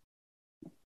earlier.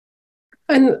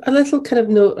 And a little kind of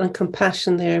note on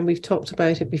compassion there, and we've talked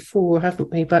about it before,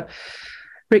 haven't we? But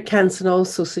Rick Hanson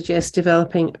also suggests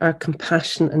developing our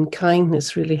compassion and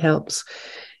kindness really helps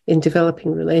in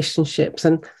developing relationships.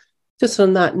 And just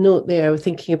on that note there, we're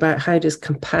thinking about how does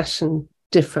compassion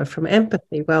differ from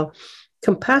empathy? Well,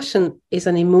 compassion is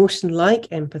an emotion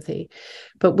like empathy,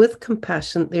 but with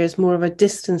compassion, there's more of a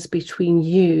distance between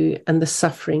you and the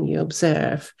suffering you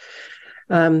observe.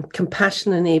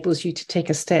 Compassion enables you to take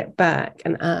a step back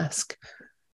and ask,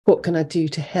 what can I do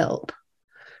to help?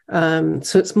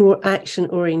 So it's more action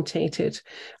orientated,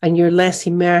 and you're less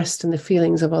immersed in the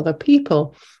feelings of other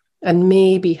people, and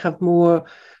maybe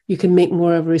you can make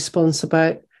more of a response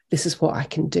about, this is what I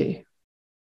can do.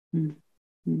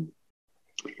 Mm-hmm.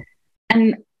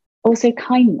 And also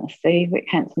kindness. So Rick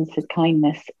Hanson said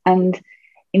kindness. And,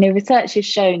 research has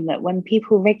shown that when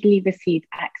people regularly receive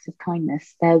acts of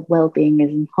kindness, their well-being is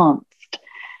enhanced.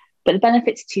 But the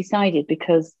benefits are two-sided,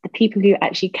 because the people who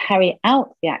actually carry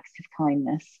out the acts of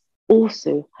kindness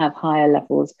also have higher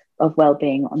levels of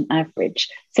well-being on average.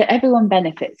 So everyone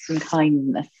benefits from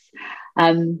kindness.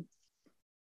 And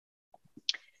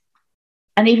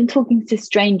even talking to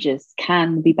strangers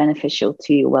can be beneficial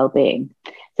to your well-being.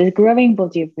 There's a growing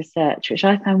body of research, which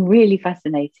I found really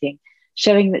fascinating,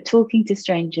 showing that talking to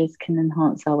strangers can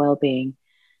enhance our well-being.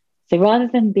 So rather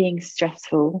than being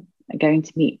stressful, going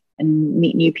to meet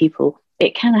new people,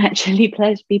 it can actually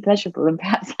be pleasurable. And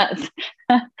perhaps that's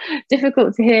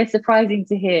difficult to hear, surprising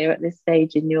to hear at this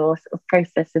stage in your sort of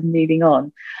process of moving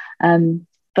on.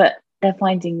 But they're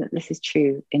finding that this is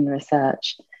true in the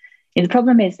research. And the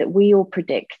problem is that we all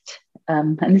predict,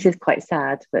 and this is quite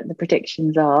sad, but the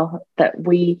predictions are that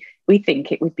we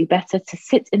think it would be better to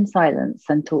sit in silence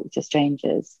than talk to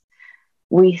strangers.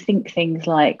 We think things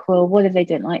like, well, what if they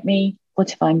don't like me?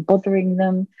 What if I'm bothering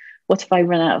them? What if I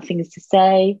run out of things to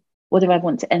say? What if I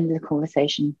want to end the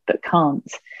conversation but can't?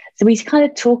 So we kind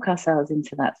of talk ourselves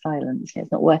into that silence.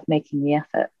 It's not worth making the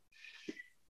effort.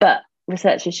 But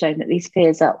research has shown that these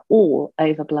fears are all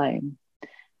overblown.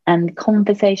 And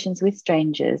conversations with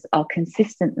strangers are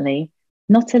consistently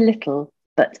not a little,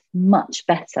 but much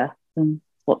better than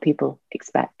what people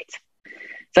expect.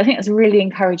 So I think that's really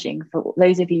encouraging for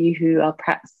those of you who are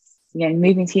perhaps,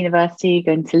 moving to university,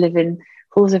 going to live in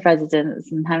halls of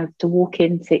residence and have to walk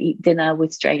in to eat dinner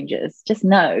with strangers. Just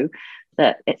know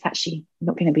that it's actually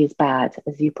not going to be as bad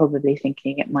as you're probably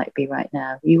thinking it might be right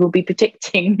now. You will be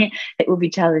predicting it will be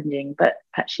challenging, but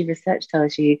actually research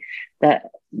tells you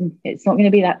that it's not going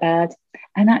to be that bad.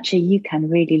 And actually you can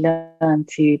really learn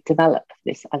to develop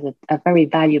this as a very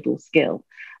valuable skill,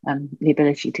 the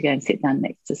ability to go and sit down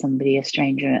next to somebody, a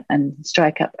stranger, and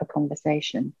strike up a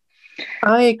conversation.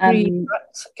 I agree.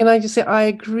 Can I just say, I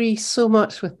agree so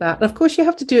much with that. And of course, you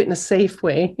have to do it in a safe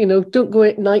way. Don't go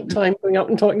at night time going out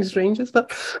and talking to strangers.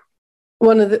 But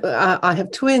I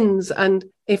have twins, and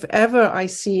if ever I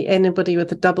see anybody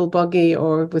with a double buggy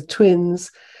or with twins,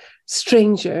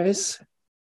 strangers,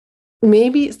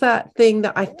 maybe it's that thing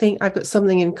that I think I've got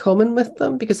something in common with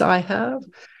them because I have,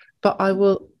 but I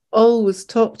will always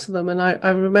talk to them. And I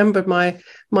remember my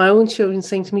own children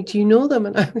saying to me, do you know them?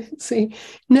 And I would say,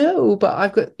 no, but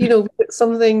I've got, we've got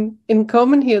something in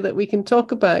common here that we can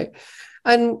talk about.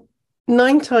 And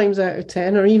 9 times out of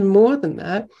 10, or even more than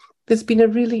that, there's been a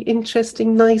really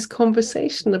interesting, nice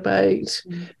conversation about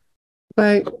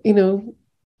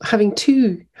having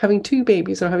two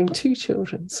babies or having 2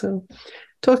 children. So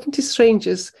talking to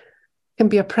strangers can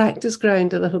be a practice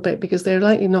ground a little bit, because they're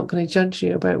likely not going to judge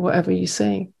you about whatever you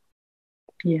say.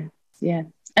 Yeah.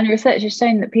 And research has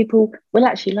shown that people will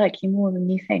actually like you more than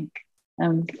you think.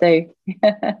 So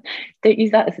don't use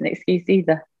that as an excuse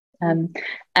either.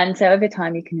 And so over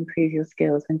time you can improve your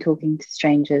skills when talking to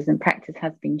strangers, and practice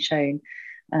has been shown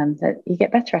that you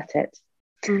get better at it.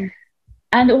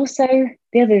 And also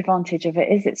the other advantage of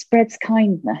it is it spreads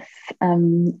kindness.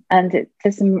 And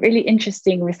there's some really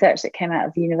interesting research that came out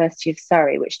of the University of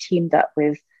Surrey, which teamed up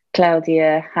with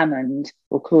Claudia Hammond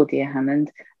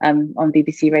on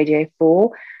BBC Radio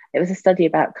 4. It was a study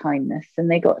about kindness, and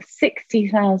they got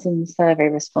 60,000 survey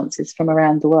responses from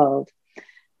around the world.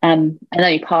 And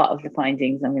only part of the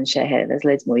findings I'm going to share here. There's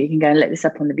loads more. You can go and look this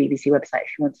up on the BBC website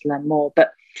if you want to learn more.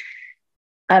 But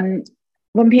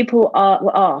when people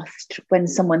were asked when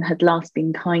someone had last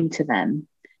been kind to them,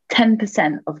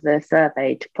 10% of the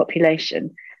surveyed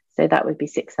population, so that would be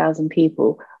 6,000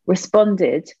 people,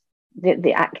 responded that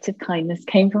the act of kindness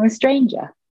came from a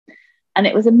stranger. And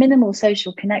it was a minimal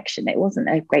social connection. It wasn't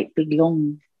a great big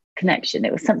long connection.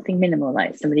 It was something minimal,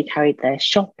 like somebody carried their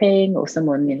shopping, or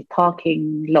someone in a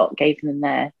parking lot gave them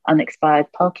their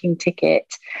unexpired parking ticket,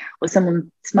 or someone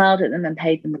smiled at them and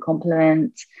paid them a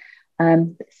compliment.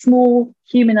 Small,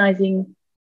 humanizing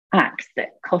acts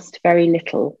that cost very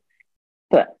little,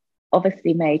 but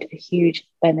obviously made a huge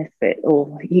benefit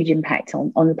or huge impact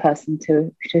on the person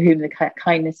to whom the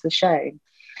kindness was shown.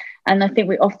 And I think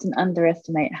we often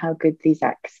underestimate how good these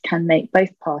acts can make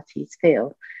both parties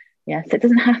feel. Yeah, so it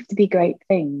doesn't have to be great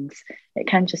things. It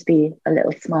can just be a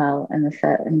little smile and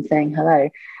saying hello.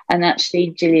 And actually,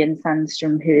 Gillian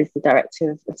Sandstrom, who is the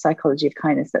director of Psychology of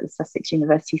Kindness at the Sussex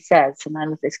University, says, and I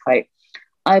love this quote,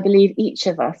 "I believe each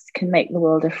of us can make the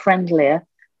world a friendlier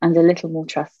and a little more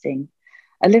trusting,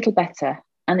 a little better,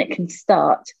 and it can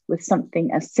start with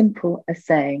something as simple as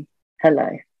saying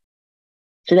hello."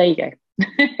 So there you go.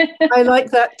 I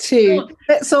like that too.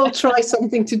 Let's all try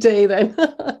something today then.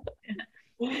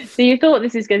 So you thought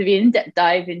this is going to be an in-depth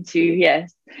dive into,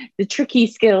 the tricky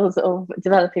skills of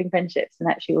developing friendships, and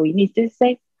actually all you need to do is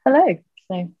say hello.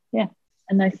 So yeah,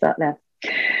 a nice start there.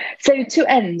 So to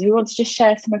end, we want to just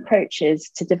share some approaches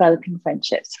to developing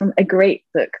friendships from a great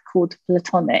book called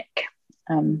Platonic.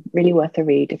 Really worth a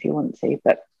read if you want to.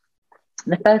 But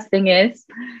the first thing is,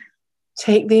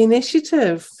 take the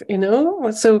initiative,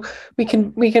 so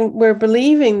we're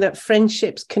believing that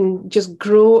friendships can just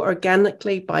grow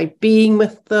organically by being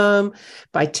with them,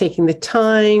 by taking the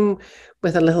time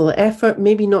with a little effort,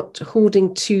 maybe not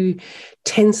holding too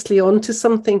tensely onto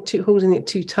something, holding it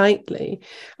too tightly.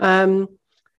 So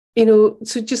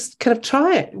just kind of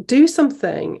try it, do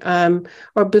something,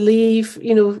 or believe,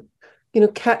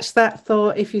 catch that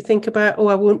thought if you think about,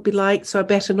 I won't be liked, so I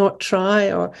better not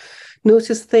try, or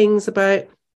notice things about,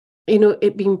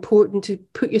 it being important to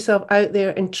put yourself out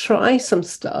there and try some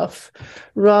stuff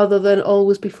rather than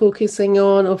always be focusing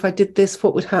on, if I did this,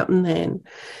 what would happen then?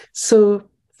 So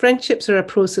friendships are a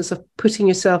process of putting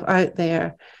yourself out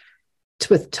there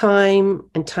with time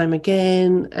and time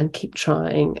again, and keep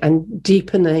trying and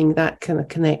deepening that kind of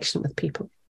connection with people.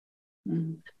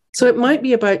 So it might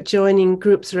be about joining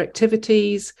groups or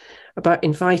activities, about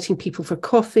inviting people for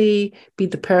coffee, be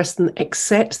the person that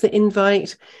accepts the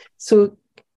invite. So,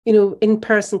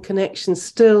 in-person connection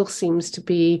still seems to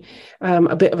be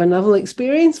a bit of a novel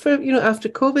experience for, after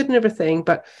COVID and everything,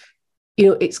 but,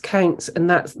 it counts. And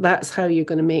that's how you're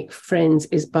going to make friends,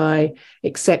 is by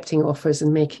accepting offers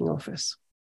and making offers.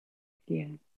 Yeah.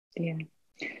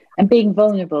 And being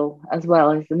vulnerable as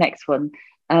well is the next one.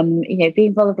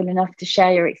 Being vulnerable enough to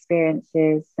share your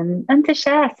experiences and to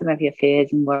share some of your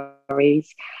fears and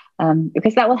worries,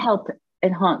 because that will help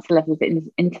enhance the level of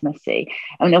intimacy.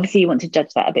 I mean, obviously you want to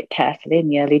judge that a bit carefully in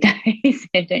the early days.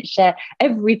 Don't share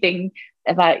everything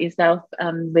about yourself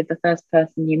with the first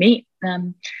person you meet.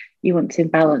 You want to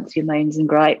balance your moans and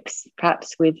gripes,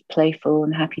 perhaps with playful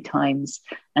and happy times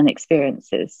and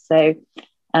experiences. So,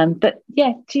 but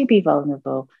yeah, do be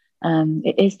vulnerable.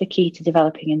 It is the key to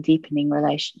developing and deepening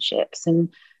relationships,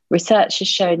 and research has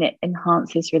shown it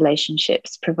enhances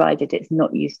relationships, provided it's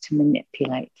not used to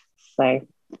manipulate. So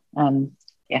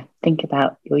think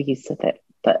about your use of it,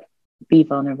 but be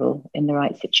vulnerable in the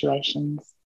right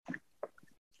situations.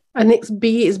 And it's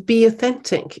be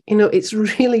authentic. It's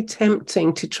really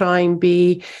tempting to try and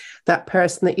be that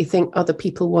person that you think other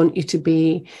people want you to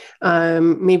be,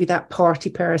 maybe that party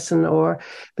person, or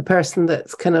the person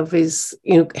that's kind of is,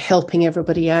 helping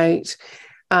everybody out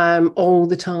all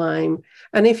the time.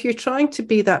 And if you're trying to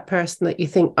be that person that you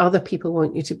think other people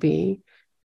want you to be,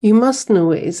 you must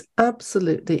know it is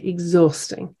absolutely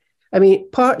exhausting. I mean,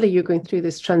 partly you're going through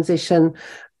this transition,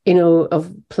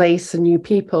 of place and new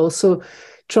people. So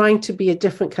trying to be a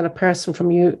different kind of person from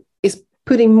you is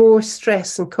putting more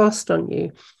stress and cost on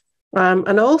you.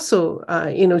 And also,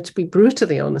 to be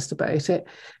brutally honest about it,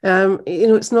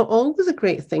 it's not always a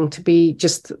great thing to be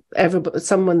just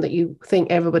someone that you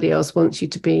think everybody else wants you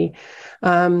to be.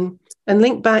 And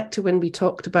link back to when we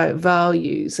talked about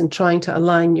values and trying to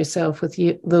align yourself with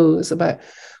those, about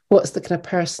what's the kind of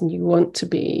person you want to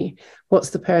be, what's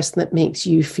the person that makes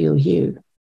you feel you.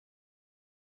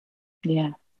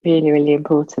 Yeah, really, really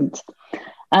important.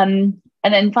 And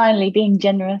then finally, being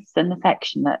generous and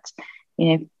affectionate.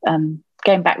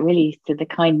 Going back really to the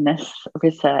kindness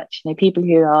research, people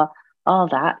who are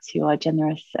who are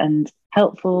generous and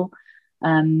helpful,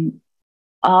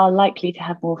 are likely to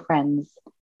have more friends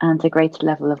and a greater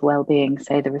level of well-being,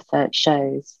 so the research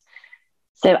shows.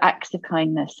 So acts of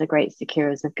kindness are great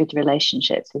securers of good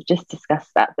relationships. We've just discussed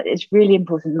that, but it's really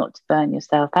important not to burn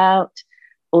yourself out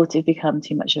or to become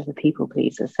too much of a people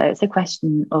pleaser. So it's a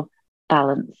question of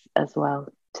balance as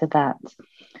well to that.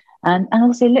 And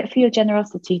also look for your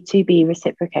generosity to be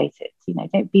reciprocated.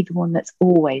 Don't be the one that's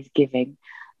always giving.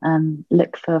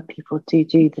 Look for people to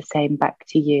do the same back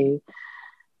to you.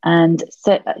 And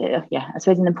so, I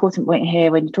suppose an important point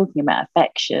here when you're talking about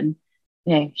affection,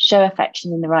 show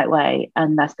affection in the right way.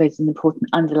 And I suppose an important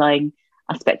underlying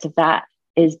aspect of that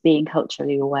is being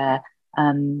culturally aware.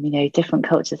 Different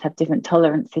cultures have different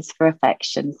tolerances for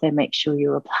affection, so make sure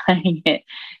you're applying it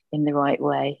in the right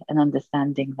way and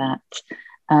understanding that.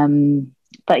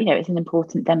 But it's an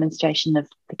important demonstration of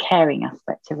the caring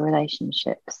aspect of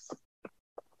relationships.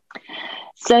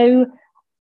 So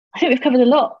I think we've covered a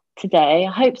lot today.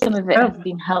 I hope some of it has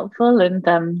been helpful and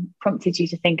prompted you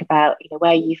to think about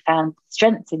where you found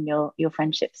strengths in your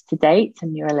friendships to date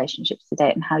and your relationships to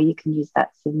date, and how you can use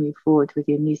that to move forward with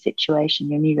your new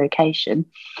situation, your new location.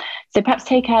 So perhaps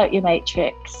take out your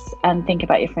matrix and think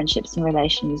about your friendships and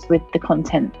relations with the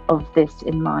content of this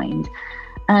in mind,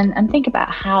 and think about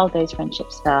how those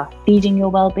friendships are feeding your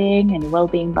well-being and your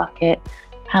well-being bucket,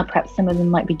 how perhaps some of them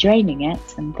might be draining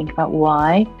it, and think about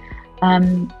why.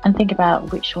 And think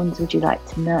about which ones would you like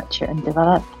to nurture and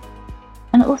develop.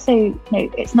 And also,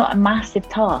 it's not a massive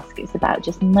task. It's about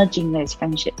just nudging those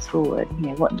friendships forward.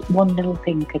 What one little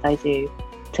thing could I do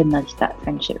to nudge that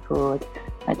friendship forward?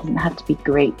 It doesn't have to be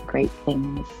great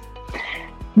things.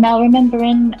 Now, remember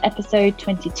in episode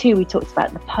 22, we talked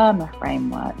about the PERMA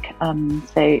framework.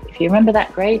 So if you remember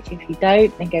that, great. If you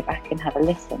don't, then go back and have a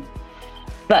listen.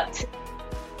 But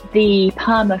the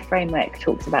PERMA framework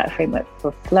talks about a framework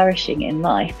for flourishing in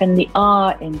life, and the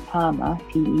R in PERMA,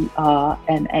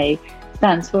 PERMA,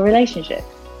 stands for relationships.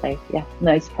 So yeah,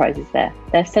 no surprises there.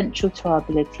 They're central to our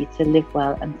ability to live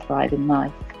well and thrive in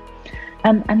life.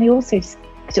 And they also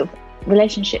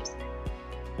relationships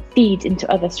feed into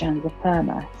other strands of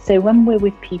PERMA. So when we're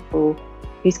with people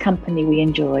whose company we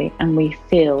enjoy and we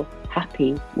feel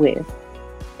happy with,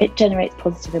 it generates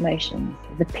positive emotions,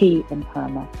 the P in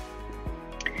PERMA.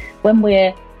 When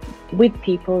we're with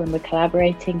people and we're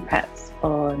collaborating, perhaps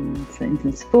on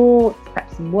some sport,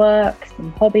 perhaps some work,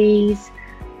 some hobbies,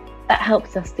 that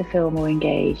helps us to feel more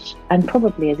engaged, and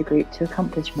probably as a group to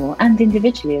accomplish more, and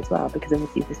individually as well, because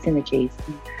obviously the synergies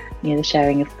and the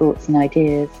sharing of thoughts and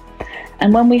ideas.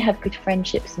 And when we have good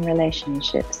friendships and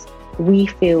relationships, we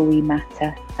feel we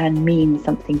matter and mean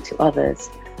something to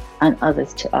others and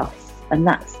others to us. And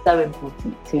that's so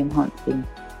important to enhancing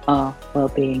our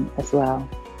well-being as well.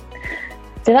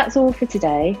 So that's all for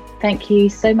today. Thank you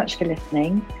so much for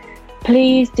listening.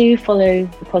 Please do follow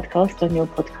the podcast on your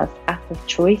podcast app of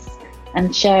choice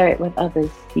and share it with others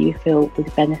who you feel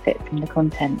would benefit from the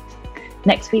content.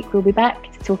 Next week, we'll be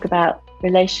back to talk about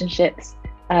relationships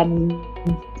and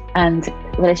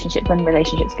relationships when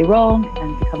relationships go wrong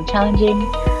and become challenging.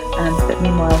 But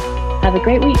meanwhile, have a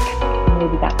great week and we'll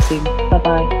be back soon.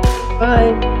 Bye-bye.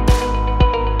 Bye.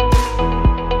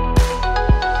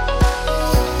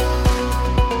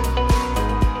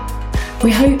 We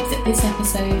hope that this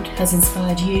episode has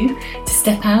inspired you to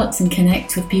step out and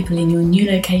connect with people in your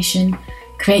new location,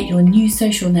 create your new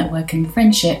social network and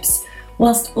friendships,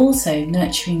 whilst also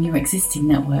nurturing your existing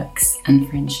networks and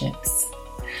friendships.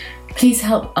 Please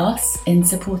help us in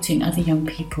supporting other young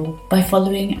people by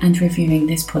following and reviewing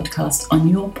this podcast on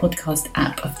your podcast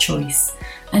app of choice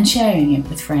and sharing it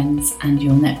with friends and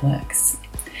your networks.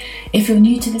 If you're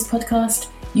new to this podcast,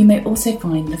 you may also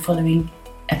find the following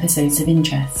episodes of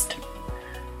interest.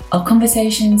 Our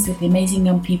conversations with the amazing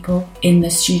young people in the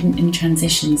Student in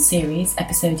Transition series,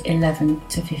 episode 11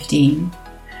 to 15.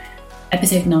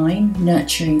 Episode 9,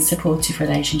 Nurturing Supportive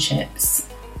Relationships.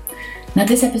 Now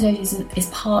this episode is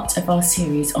part of our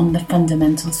series on the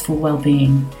fundamentals for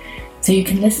well-being. So you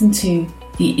can listen to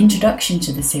the introduction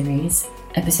to the series,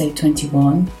 episode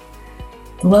 21,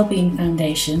 the Wellbeing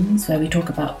Foundations, where we talk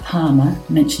about PERMA,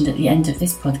 mentioned at the end of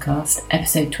this podcast,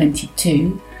 episode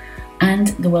 22, and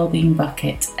the Wellbeing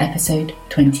Bucket, episode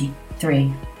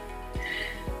 23.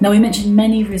 Now we mentioned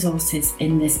many resources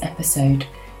in this episode.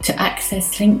 To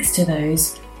access links to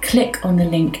those, click on the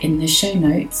link in the show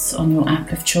notes on your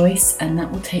app of choice, and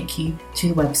that will take you to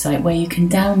the website where you can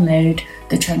download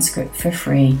the transcript for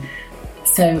free.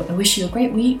 So I wish you a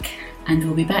great week, and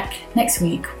we'll be back next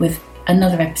week with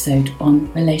another episode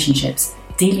on relationships,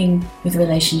 dealing with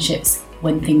relationships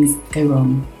when things go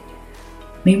wrong.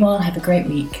 Meanwhile, have a great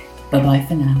week. Bye-bye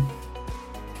for now.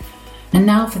 And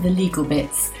now for the legal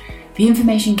bits. The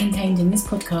information contained in this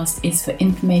podcast is for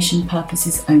information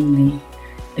purposes only.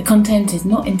 The content is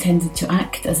not intended to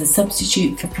act as a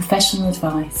substitute for professional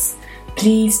advice.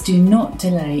 Please do not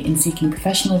delay in seeking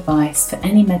professional advice for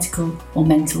any medical or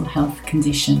mental health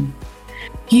condition.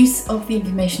 Use of the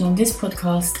information on this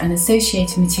podcast and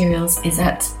associated materials is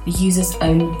at the user's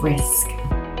own risk.